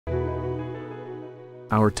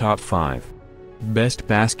Our top 5 best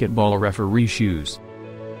basketball referee shoes.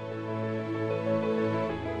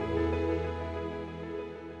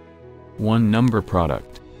 Number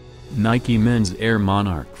product. Nike Men's Air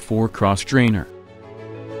Monarch 4 Cross Trainer.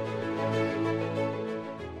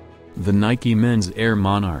 The Nike Men's Air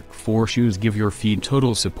Monarch 4 shoes give your feet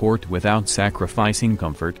total support without sacrificing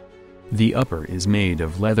comfort. The upper is made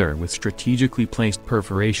of leather with strategically placed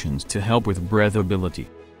perforations to help with breathability.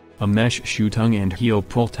 A mesh shoe tongue and heel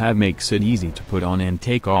pull tab makes it easy to put on and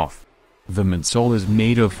take off. The midsole is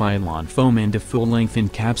made of Phylon foam and a full-length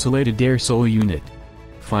encapsulated air sole unit.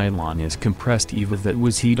 Phylon is compressed EVA that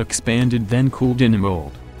was heat expanded then cooled in a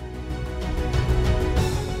mold.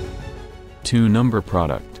 Number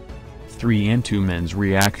product. 3&2 Men's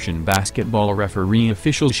Reaction Basketball Referee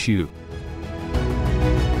Official Shoe.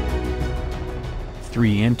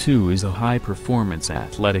 3&2 is a high-performance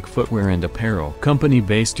athletic footwear and apparel company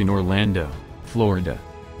based in Orlando, Florida.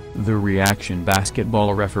 The Reaction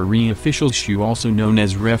Basketball Referee Official Shoe, also known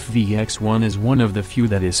as Ref VX1, is one of the few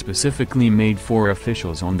that is specifically made for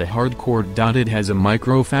officials on the hard court. It has a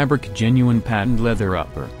microfabric genuine patent leather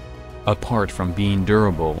upper. Apart from being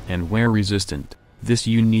durable and wear-resistant, this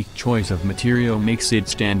unique choice of material makes it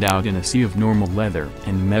stand out in a sea of normal leather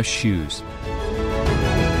and mesh shoes.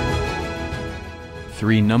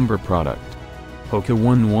 Number product. HOKA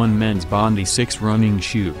 1-1 Men's Bondi 6 Running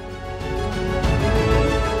Shoe.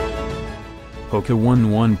 HOKA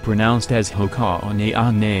 1-1, pronounced as HOKA on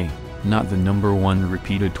A, not the number 1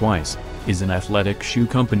 repeated twice, is an athletic shoe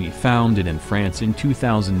company founded in France in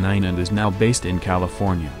 2009 and is now based in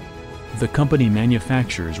California. The company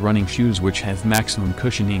manufactures running shoes which have maximum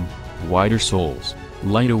cushioning, wider soles,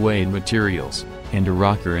 lighter-weight materials, and a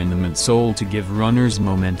rocker in the midsole to give runners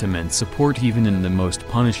momentum and support even in the most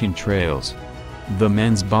punishing trails. The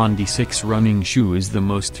men's Bondi 6 running shoe is the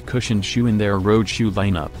most cushioned shoe in their road shoe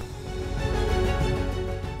lineup.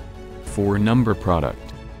 Number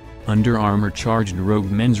product. Under Armour Charged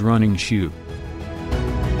Rogue Men's Running Shoe.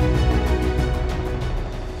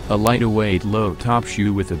 A lighter-weight low-top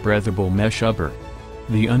shoe with a breathable mesh upper.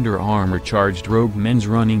 The Under Armour Charged Rogue Men's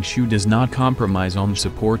Running Shoe does not compromise on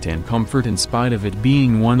support and comfort in spite of it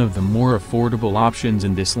being one of the more affordable options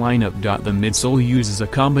in this lineup. The midsole uses a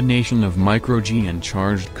combination of Micro-G and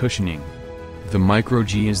charged cushioning. The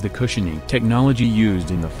Micro-G is the cushioning technology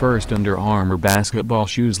used in the first Under Armour basketball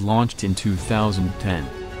shoes launched in 2010.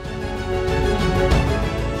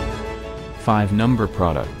 Number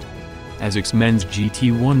product. ASICS Men's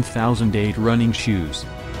GT 1008 Running Shoes.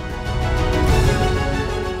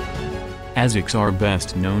 ASICS are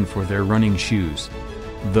best known for their running shoes.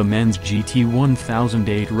 The men's GT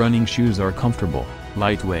 1008 running shoes are comfortable,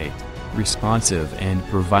 lightweight, responsive and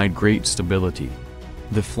provide great stability.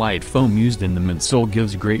 The flight foam used in the midsole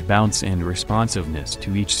gives great bounce and responsiveness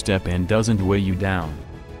to each step and doesn't weigh you down.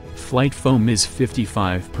 Flight foam is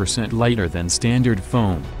 55% lighter than standard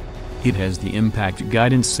foam. It has the Impact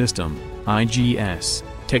Guidance System (IGS)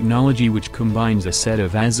 technology, which combines a set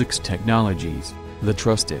of ASICS technologies, the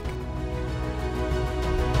Trustick.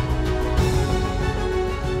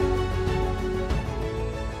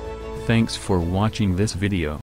 Thanks for watching this video.